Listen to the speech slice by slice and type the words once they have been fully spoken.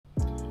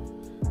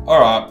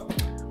Alright,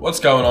 what's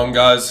going on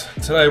guys?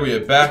 Today we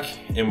are back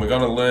and we're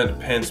going to learn to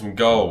pan some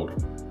gold.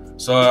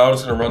 So I'm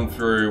just going to run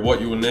through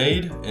what you will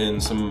need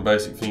and some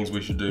basic things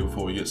we should do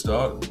before we get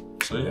started.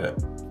 So yeah,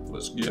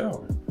 let's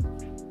go.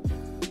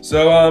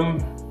 So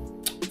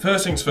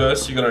first things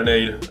first, you're going to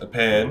need a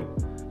pan.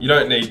 You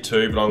don't need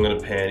two, but I'm going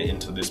to pan it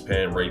into this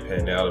pan,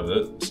 repan out of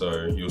it,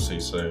 so you'll see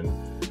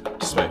soon,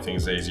 just to make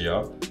things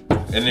easier.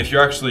 And if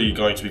you're actually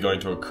going to be going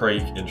to a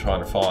creek and trying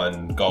to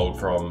find gold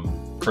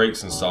from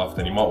creeks and stuff,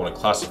 then you might want to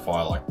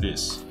classify like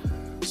this.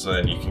 So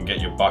then you can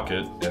get your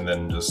bucket and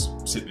then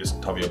just sit this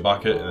on top of your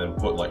bucket and then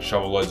put like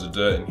shovel loads of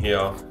dirt in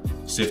here,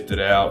 sift it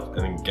out, and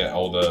then get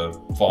all the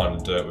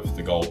fine dirt with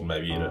the gold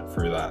maybe in it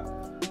through that.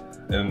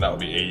 And then that will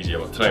be easier,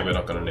 but today we're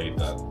not going to need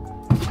that.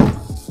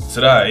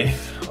 Today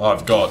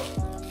I've got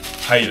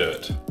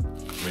Paydirt,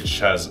 which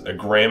has a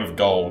gram of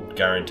gold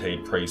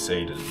guaranteed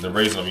pre-seeded. The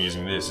reason I'm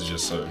using this is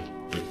just so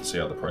we can see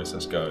how the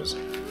process goes.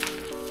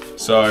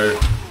 So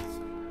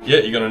yeah,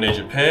 you're gonna need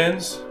your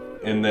pans,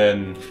 and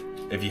then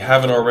if you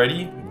haven't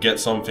already, get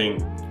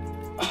something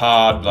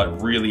hard, like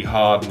really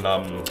hard and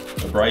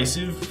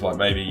abrasive, like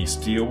maybe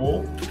steel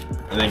wool,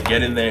 and then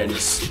get in there and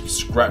just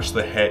scratch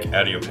the heck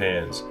out of your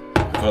pans.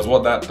 Because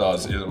what that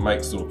does is it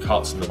makes little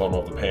cuts in the bottom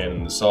of the pan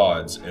and the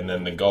sides, and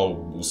then the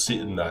gold will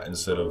sit in that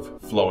instead of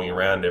flowing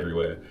around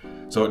everywhere.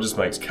 So it just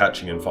makes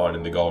catching and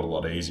finding the gold a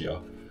lot easier.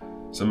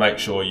 So make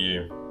sure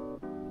you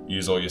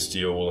use all your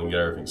steel wool and get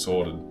everything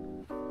sorted.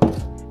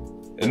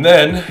 And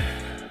then,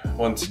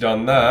 once you've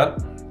done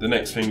that, the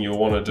next thing you'll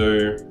want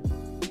to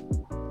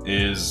do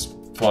is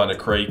find a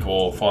creek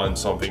or find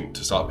something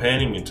to start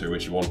panning into,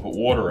 which you want to put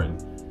water in.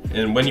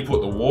 And when you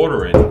put the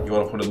water in, you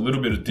want to put a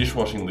little bit of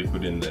dishwashing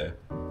liquid in there.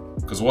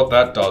 Because what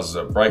that does is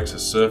it breaks the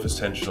surface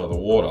tension of the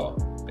water.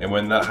 And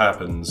when that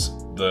happens,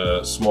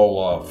 the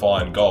smaller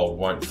fine gold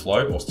won't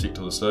float or stick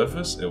to the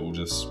surface, it will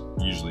just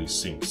usually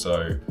sink.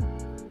 So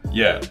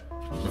yeah,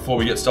 before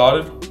we get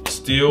started,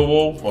 steel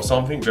wool or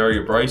something very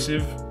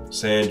abrasive,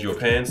 sand your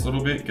pans a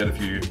little bit, get a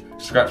few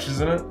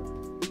scratches in it,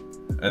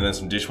 and then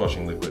some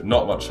dishwashing liquid,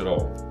 not much at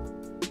all.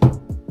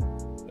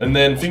 And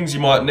then things you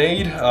might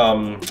need,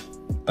 a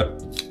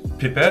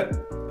pipette,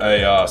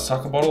 a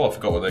sucker bottle, I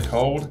forgot what they're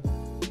called.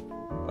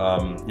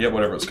 Yeah,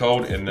 whatever it's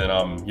called, and then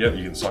yep,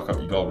 you can suck up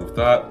your gold with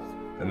that,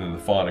 and then the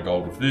finer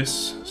gold with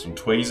this, some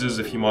tweezers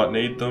if you might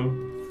need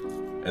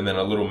them, and then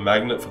a little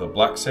magnet for the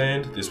black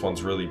sand. This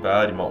one's really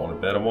bad, you might want a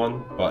better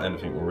one, but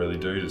anything will really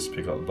do, just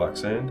pick up the black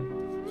sand.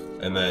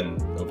 And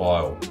then a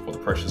vial for the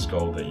precious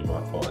gold that you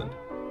might find.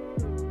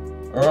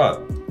 Alright,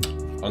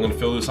 I'm going to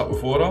fill this up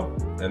with water,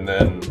 and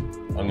then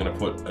I'm going to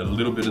put a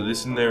little bit of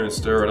this in there and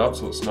stir it up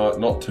so it's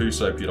not too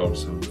soapy at all,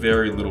 just a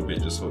very little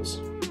bit, just so it's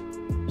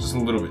just a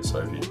little bit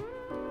soapy.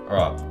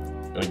 Alright,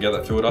 I'm going to get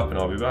that filled up and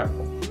I'll be back.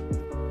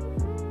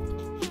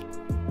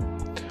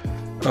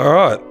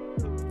 Alright,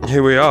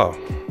 here we are.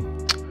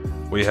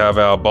 We have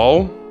our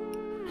bowl,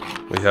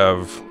 we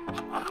have,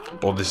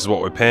 well, this is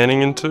what we're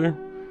panning into,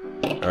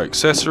 our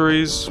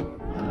accessories,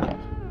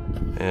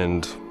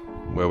 and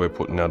where we're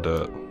putting our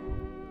dirt.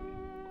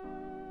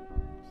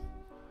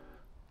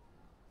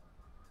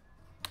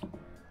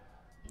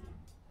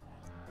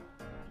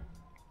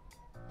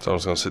 So I'm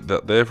just going to sit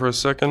that there for a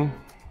second.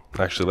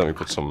 Actually, let me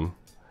put some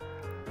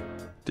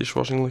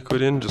dishwashing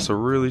liquid in, just a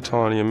really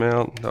tiny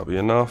amount, that'll be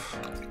enough.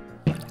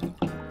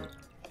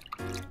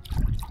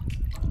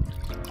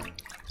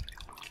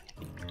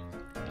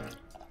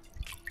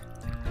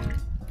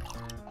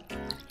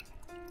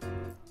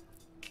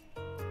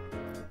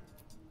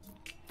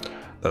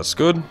 That's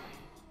good.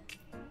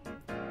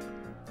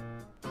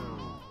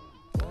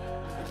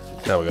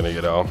 Now we're going to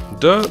get our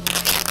dirt.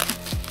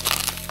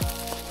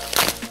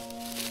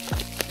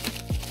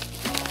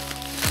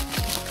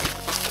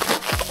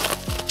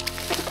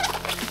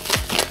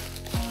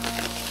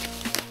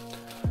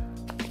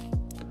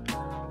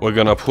 We're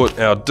going to put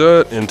our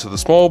dirt into the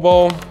small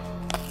bowl.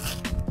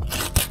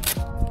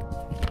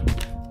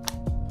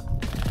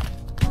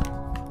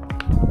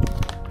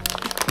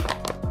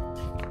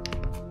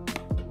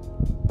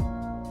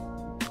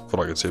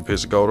 Thought I could see a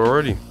piece of gold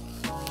already.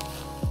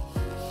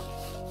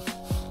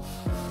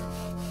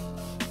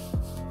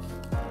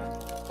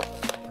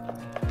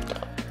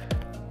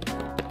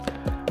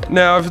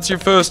 Now, if it's your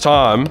first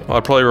time,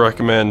 I'd probably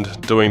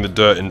recommend doing the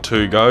dirt in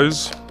 2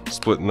 goes,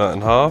 splitting that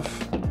in half.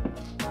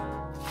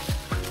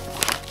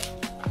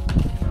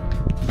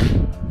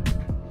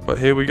 But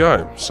here we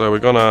go. So we're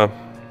gonna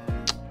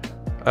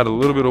add a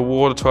little bit of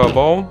water to our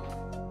bowl.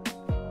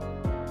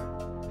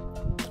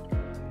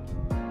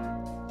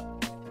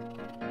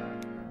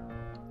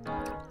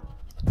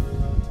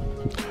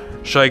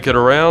 Shake it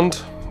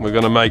around. We're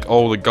going to make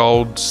all the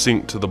gold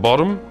sink to the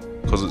bottom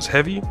because it's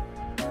heavy.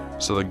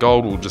 So the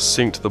gold will just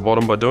sink to the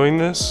bottom by doing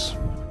this.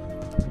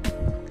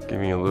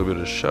 Giving a little bit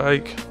of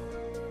shake.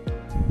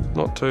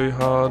 Not too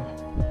hard.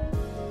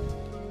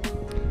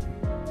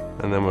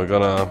 And then we're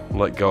going to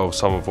let go of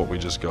some of what we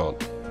just got.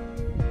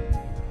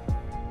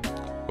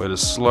 We're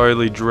just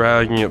slowly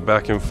dragging it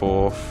back and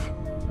forth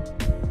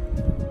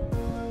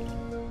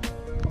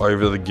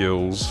over the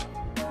gills.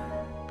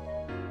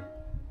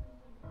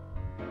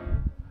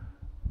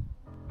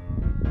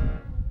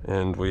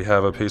 And we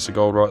have a piece of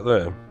gold right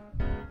there.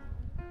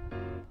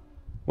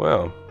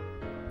 Wow,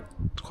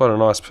 it's quite a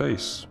nice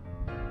piece.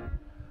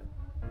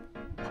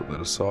 Put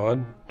that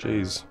aside.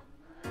 Jeez,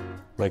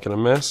 making a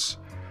mess.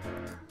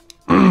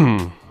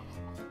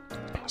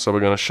 So we're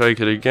going to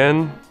shake it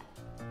again.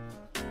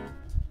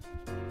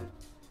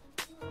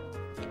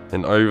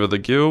 And over the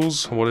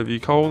gills, whatever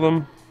you call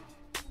them.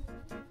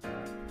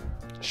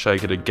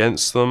 Shake it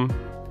against them.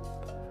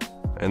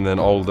 And then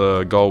all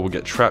the gold will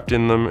get trapped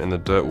in them and the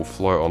dirt will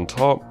float on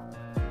top.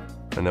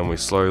 And then we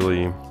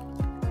slowly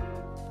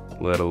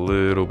let a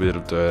little bit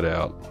of dirt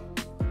out.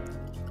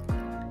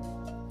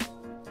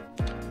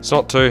 It's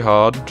not too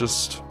hard,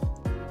 just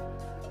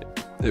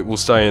it will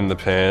stay in the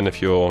pan if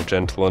you're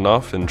gentle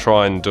enough, and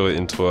try and do it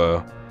into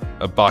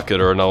a bucket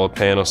or another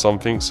pan or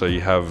something so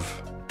you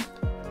have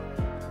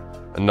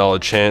another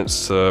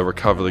chance to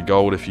recover the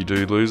gold if you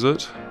do lose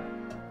it.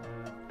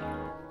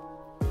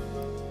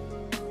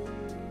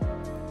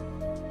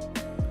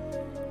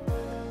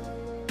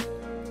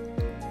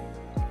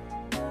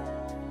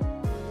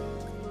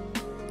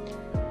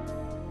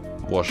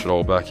 Wash it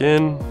all back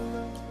in.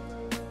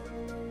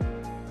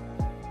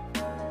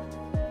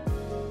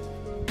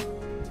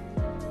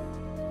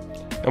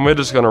 And we're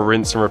just going to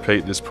rinse and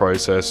repeat this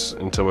process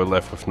until we're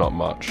left with not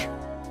much.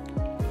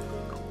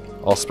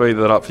 I'll speed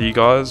that up for you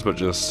guys, but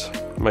just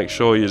make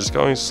sure you're just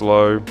going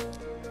slow.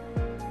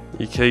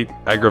 You keep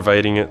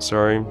aggravating it,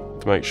 sorry,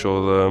 to make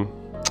sure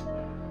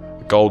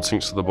the gold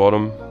sinks to the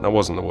bottom. That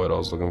wasn't the word I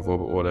was looking for,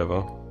 but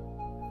whatever.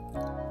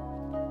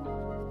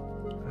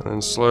 And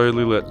then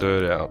slowly let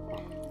dirt out.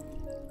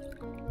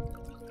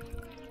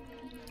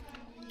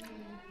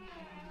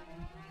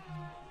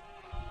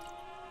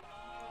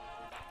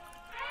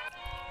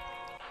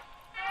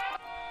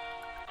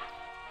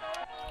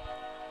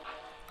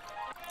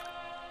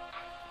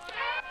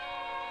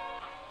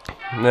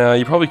 Now,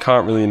 you probably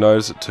can't really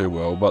notice it too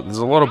well, but there's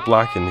a lot of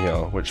black in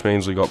here, which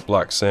means we got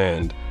black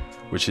sand,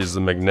 which is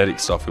the magnetic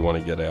stuff we want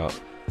to get out.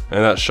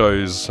 And that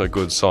shows a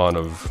good sign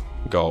of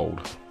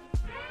gold.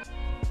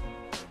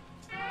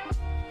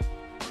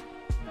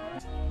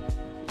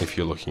 If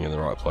you're looking in the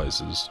right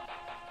places.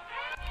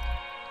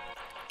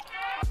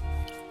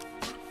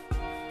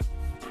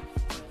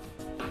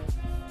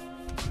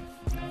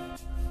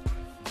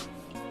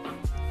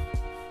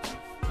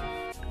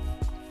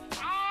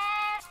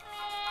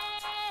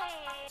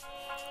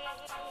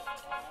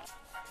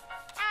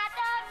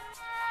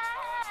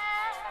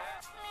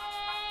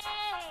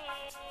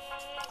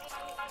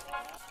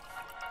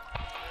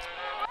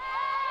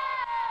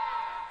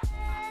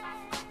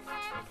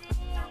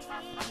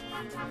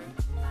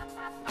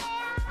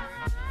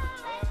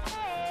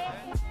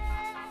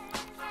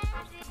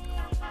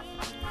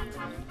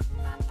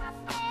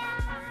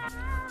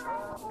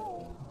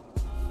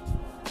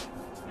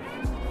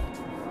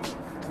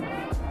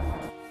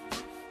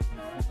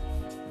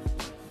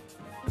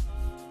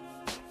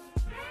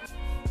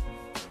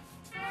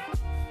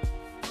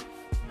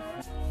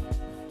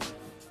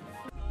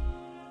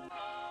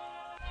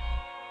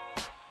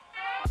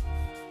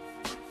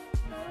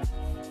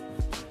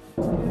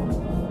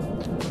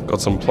 Got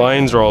some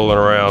planes rolling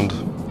around.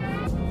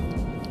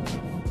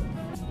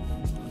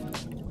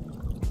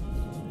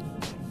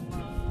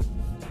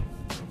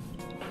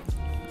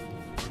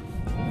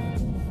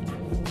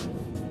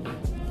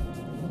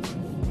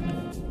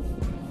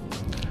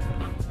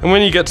 And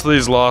when you get to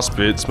these last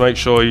bits, make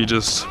sure you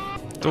just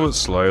do it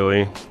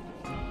slowly.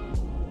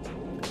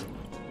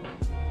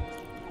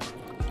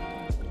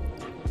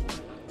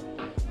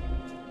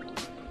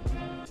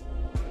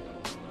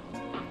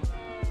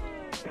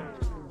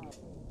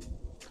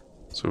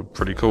 It's a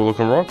pretty cool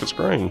looking rock, it's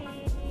green.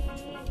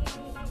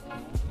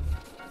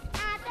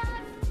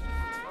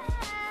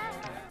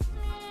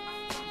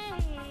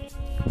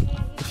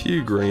 A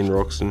few green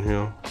rocks in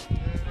here.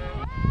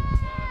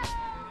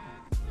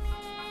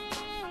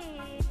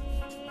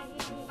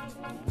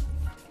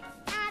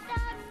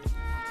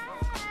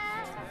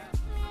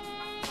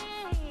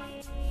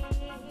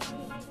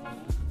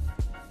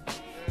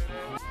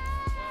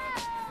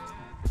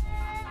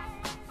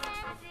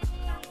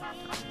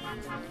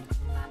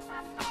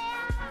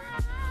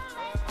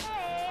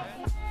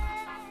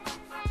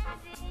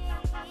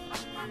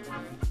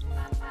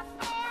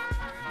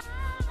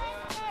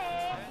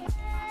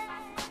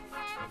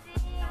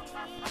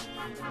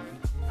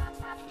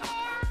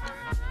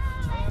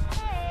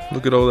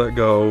 Look at all that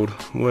gold.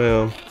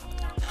 Wow.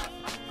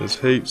 There's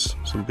heaps,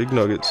 some big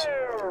nuggets.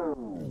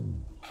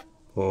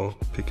 Or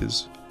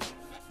pickers.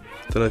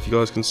 Don't know if you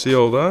guys can see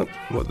all that,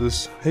 but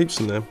there's heaps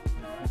in there.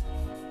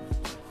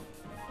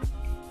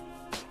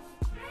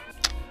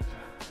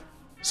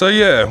 So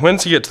yeah,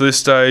 once you get to this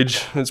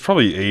stage, it's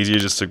probably easier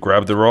just to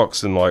grab the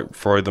rocks and like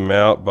throw them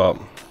out, but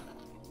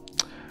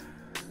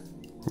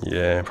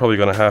yeah, probably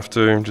gonna have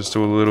to just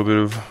do a little bit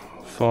of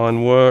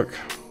fine work.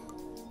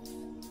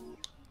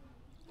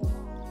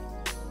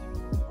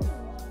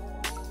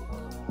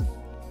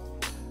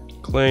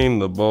 Clean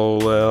the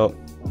bowl out,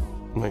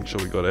 make sure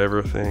we got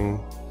everything.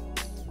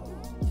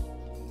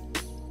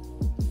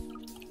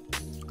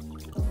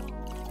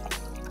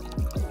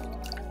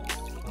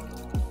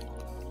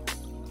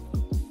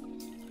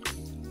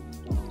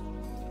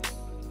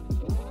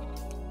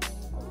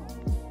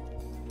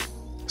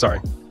 Sorry.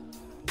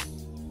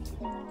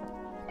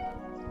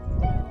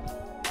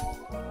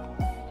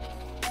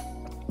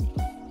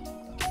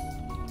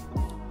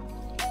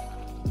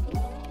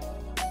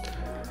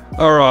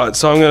 Alright,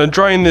 so I'm going to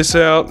drain this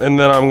out and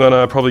then I'm going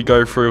to probably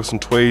go through with some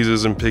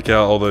tweezers and pick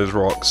out all those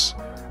rocks.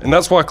 And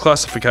that's why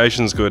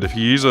classification is good. If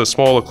you use a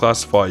smaller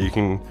classifier, you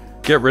can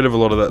get rid of a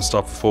lot of that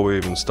stuff before we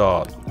even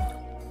start.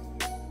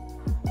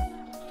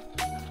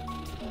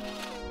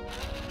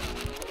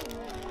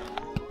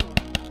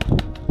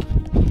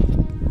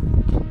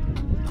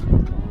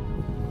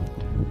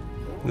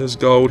 There's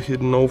gold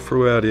hidden all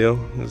throughout here.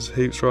 There's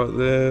heaps right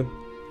there.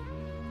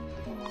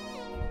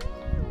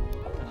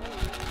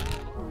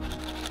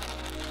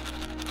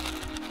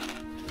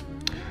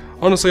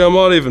 Honestly, I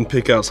might even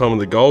pick out some of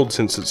the gold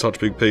since it's such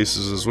big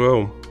pieces as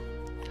well.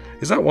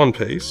 Is that one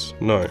piece?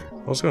 No.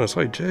 I was going to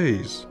say,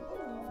 geez.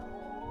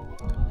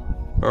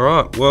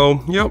 Alright,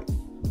 well, yep.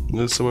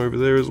 There's some over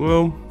there as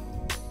well.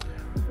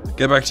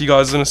 Get back to you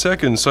guys in a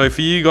second. So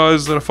for you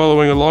guys that are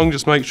following along,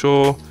 just make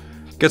sure,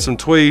 get some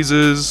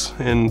tweezers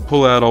and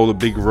pull out all the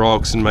big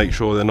rocks and make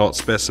sure they're not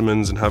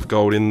specimens and have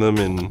gold in them,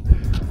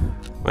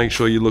 and make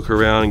sure you look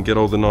around and get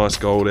all the nice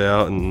gold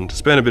out and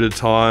spend a bit of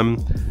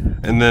time.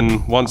 And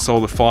then once all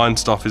the fine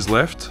stuff is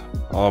left,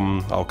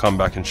 I'll come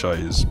back and show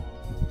you.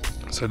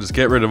 So just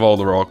get rid of all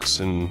the rocks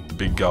and the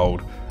big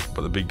gold,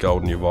 put the big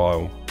gold in your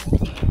vial.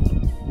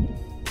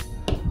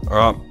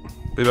 Alright,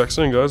 be back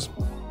soon guys.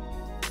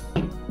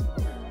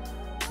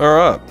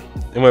 Alright,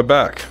 and we're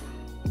back.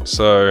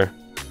 So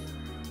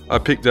I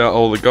picked out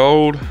all the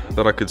gold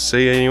that I could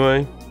see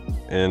anyway,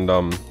 and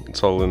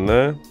it's all in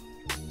there.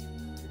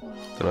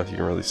 Don't know if you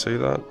can really see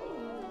that,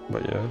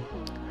 but yeah.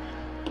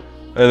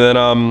 And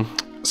then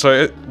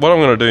so what I'm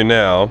going to do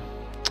now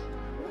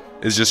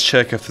is just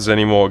check if there's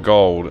any more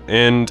gold,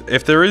 and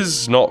if there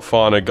is not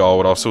finer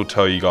gold, I'll still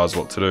tell you guys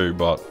what to do,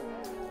 but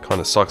kind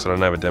of sucks that I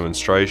don't have a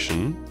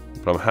demonstration,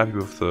 but I'm happy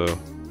with the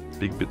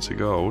big bits of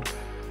gold.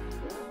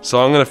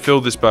 So I'm going to fill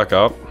this back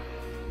up,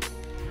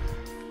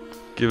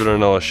 give it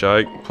another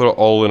shake, put it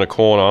all in a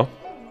corner,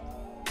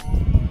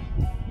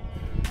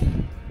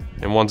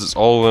 and once it's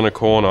all in a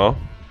corner,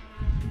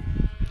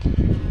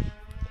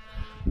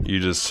 you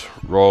just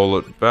roll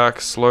it back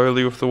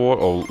slowly with the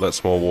water, or let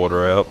some more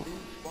water out.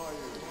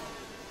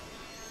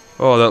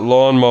 Oh, that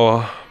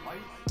lawnmower.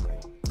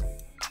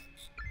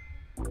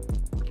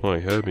 Oh,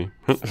 he heard me.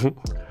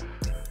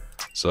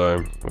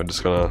 So, we're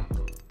just gonna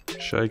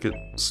shake it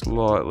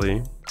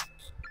slightly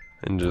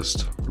and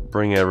just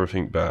bring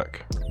everything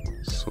back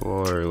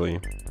slowly.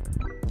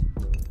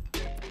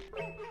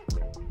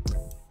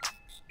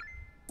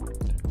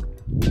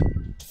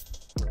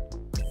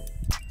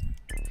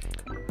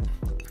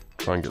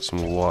 Try and get some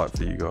light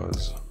for you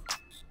guys.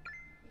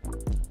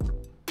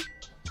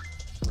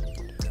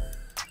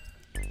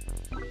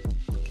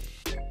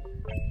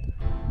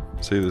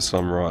 See, there's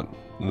some right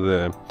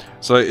there.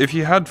 So if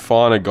you had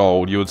finer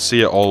gold, you would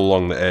see it all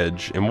along the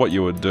edge, and what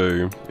you would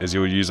do is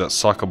you would use that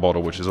sucker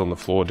bottle, which is on the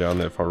floor down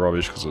there for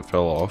rubbish because it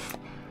fell off,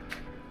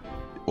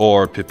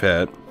 or a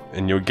pipette,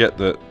 and you'll get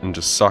that and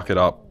just suck it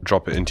up,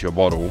 drop it into your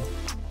bottle,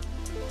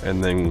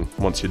 and then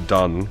once you're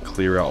done,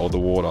 clear out all the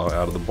water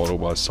out of the bottle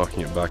by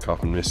sucking it back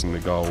up and missing the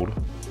gold.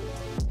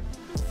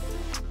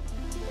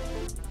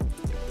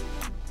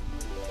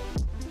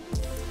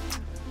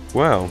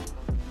 Wow,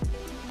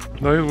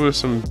 those were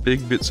some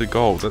big bits of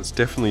gold. That's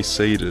definitely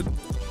seeded,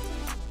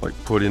 like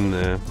put in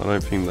there. I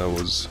don't think that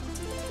was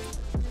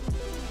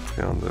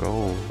found at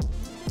all.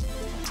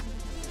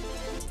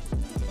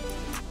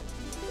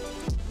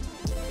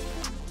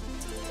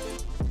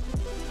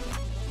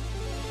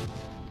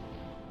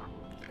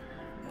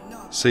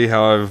 See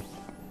how I've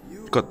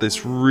got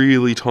this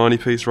really tiny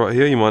piece right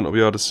here? You might not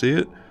be able to see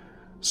it.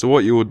 So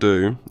what you will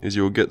do is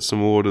you'll get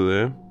some water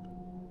there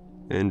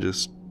and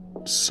just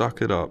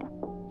suck it up.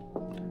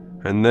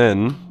 And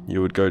then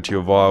you would go to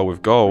your vial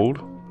with gold,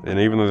 and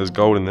even though there's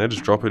gold in there,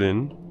 just drop it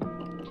in.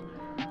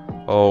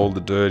 All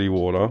the dirty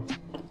water.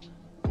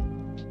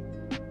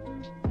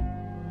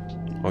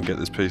 I'll get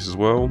this piece as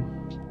well.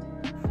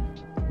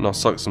 And I'll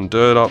suck some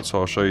dirt up,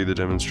 so I'll show you the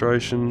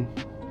demonstration.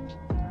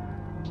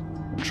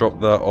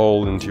 Drop that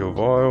all into your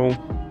vial.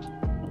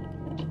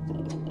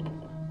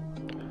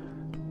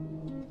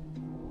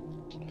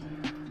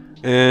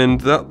 And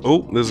that,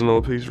 oh, there's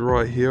another piece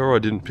right here. I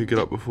didn't pick it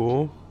up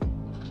before.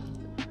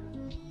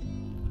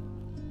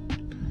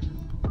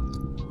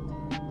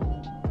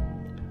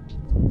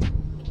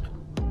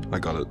 I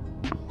got it.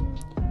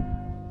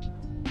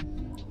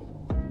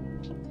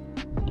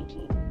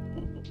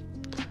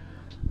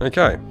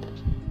 Okay.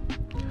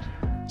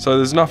 So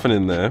there's nothing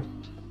in there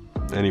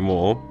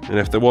anymore, and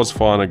if there was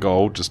finer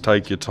gold, just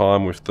take your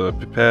time with the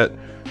pipette,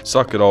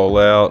 suck it all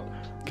out,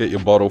 get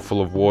your bottle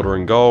full of water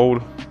and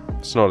gold.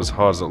 It's not as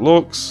hard as it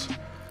looks,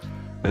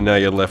 and now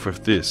you're left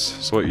with this.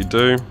 So what you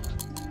do,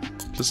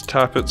 just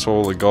tap it so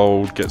all the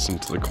gold gets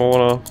into the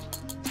corner,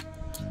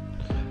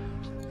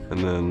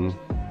 and then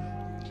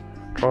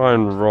try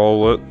and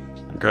roll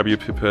it. Grab your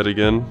pipette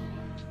again,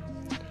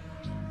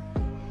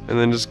 And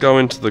then just go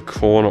into the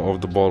corner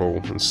of the bottle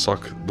and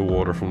suck the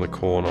water from the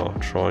corner,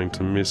 trying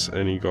to miss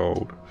any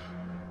gold.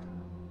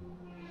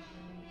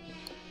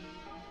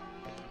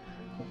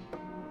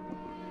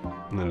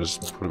 And then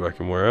just put it back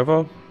in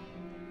wherever.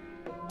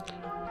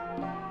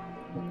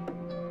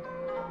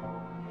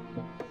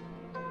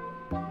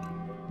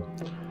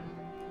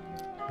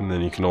 And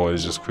then you can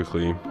always just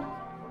quickly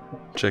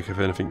check if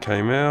anything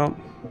came out.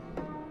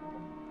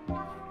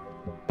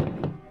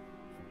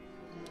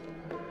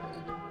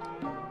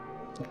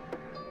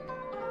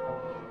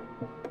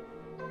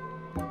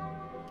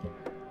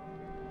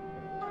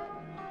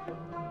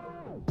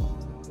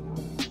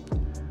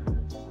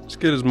 Just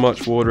get as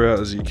much water out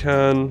as you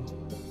can.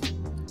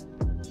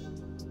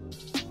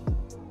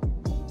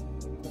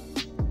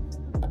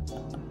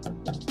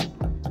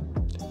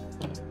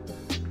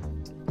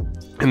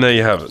 And there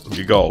you have it,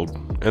 your gold.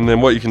 And then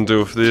what you can do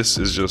with this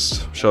is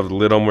just shove the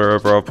lid on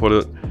wherever I put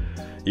it.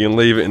 You can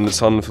leave it in the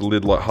sun with the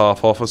lid like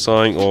half off or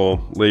something,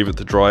 or leave it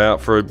to dry out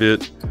for a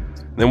bit.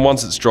 And then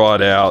once it's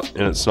dried out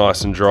and it's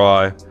nice and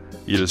dry,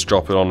 you just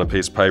drop it on a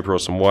piece of paper or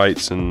some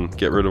weights and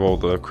get rid of all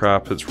the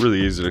crap. It's really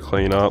easy to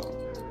clean up.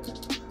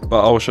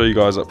 But I'll show you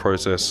guys that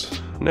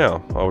process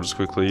now. I'll just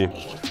quickly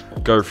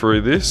go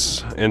through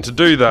this. And to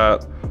do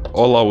that,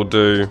 all I will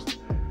do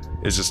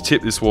is just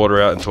tip this water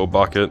out into a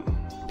bucket.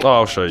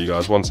 I'll show you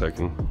guys, 1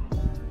 second.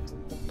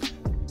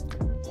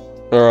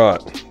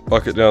 Alright,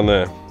 bucket down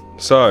there.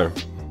 So,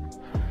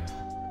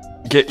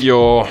 get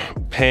your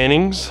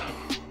pannings,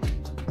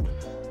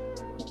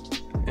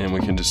 and we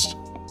can just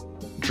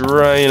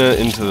drain it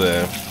into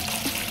there.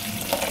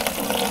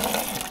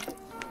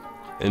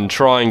 And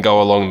try and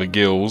go along the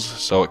gills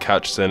so it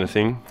catches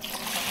anything.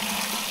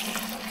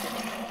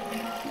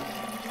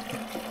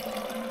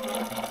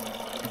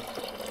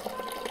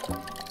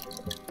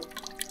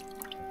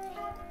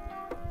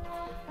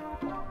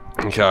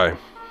 Okay.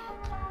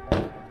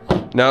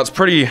 Now it's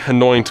pretty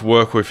annoying to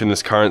work with in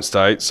this current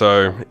state,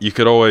 so you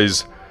could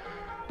always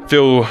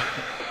fill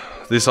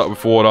this up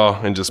with water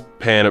and just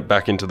pan it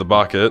back into the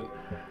bucket,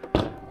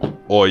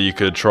 or you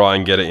could try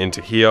and get it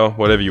into here,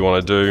 whatever you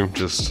want to do.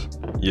 Just,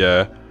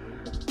 yeah.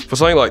 For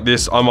something like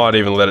this, I might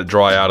even let it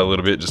dry out a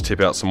little bit, just tip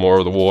out some more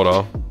of the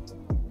water.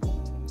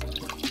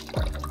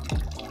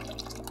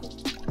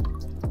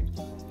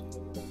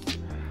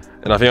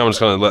 And I think I'm just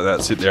going to let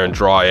that sit there and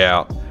dry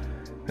out.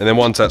 And then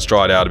once that's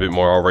dried out a bit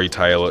more, I'll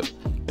retail it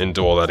and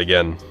do all that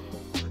again.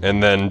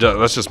 And then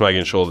that's just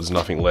making sure there's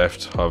nothing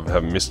left. I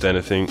haven't missed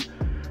anything.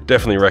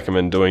 Definitely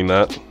recommend doing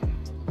that.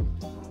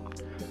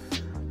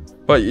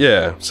 But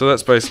yeah, so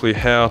that's basically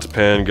how to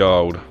pan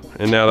gold.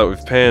 And now that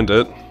we've panned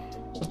it,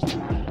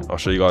 I'll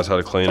show you guys how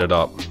to clean it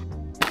up.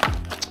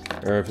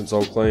 Everything's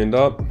all cleaned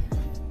up.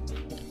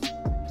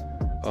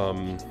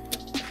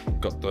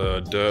 Got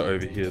the dirt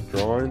over here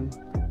drying.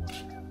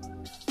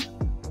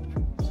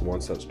 So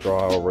once that's dry,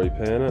 I'll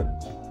repan it,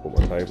 put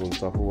my table and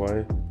stuff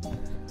away.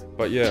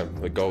 But yeah,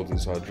 the gold's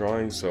inside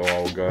drying, so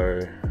I'll go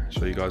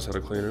show you guys how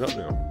to clean it up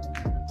now.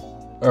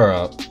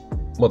 Alright,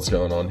 what's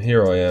going on?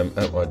 Here I am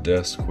at my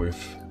desk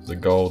with the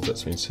gold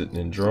that's been sitting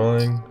and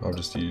drying. I'll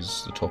just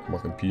use the top of my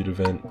computer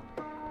vent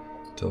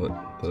to let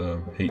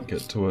the heat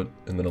get to it,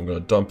 and then I'm going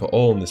to dump it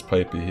all in this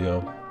paper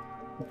here.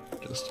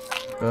 Just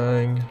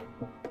bang.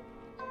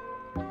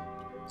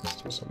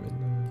 Still some in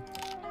there.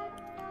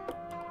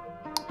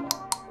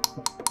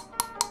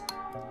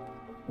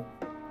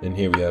 And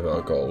here we have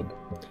our gold.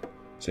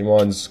 See,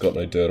 mine's got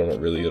no dirt on it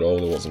really at all.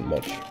 There wasn't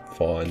much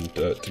fine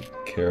dirt to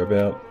care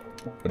about.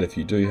 But if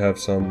you do have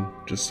some,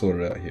 just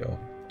sort it out here.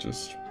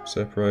 Just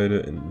separate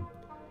it and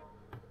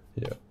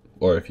yeah.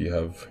 Or if you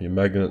have your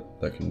magnet,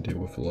 that can deal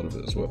with a lot of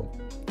it as well.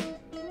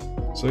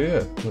 So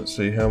yeah, let's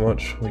see how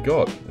much we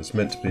got. It's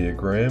meant to be 1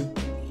 gram.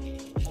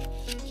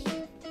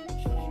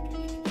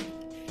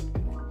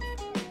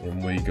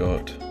 And we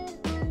got...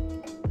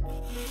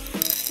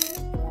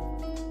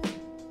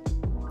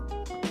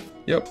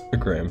 Yep, 1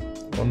 gram.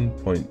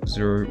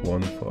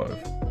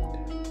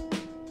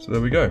 1.015. So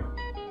there we go.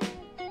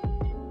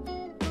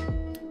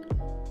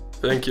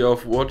 Thank you all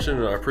for watching,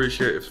 and I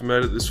appreciate if you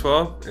made it this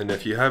far. And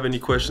if you have any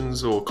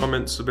questions or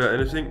comments about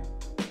anything,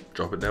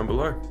 drop it down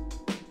below.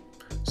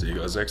 See you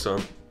guys next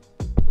time.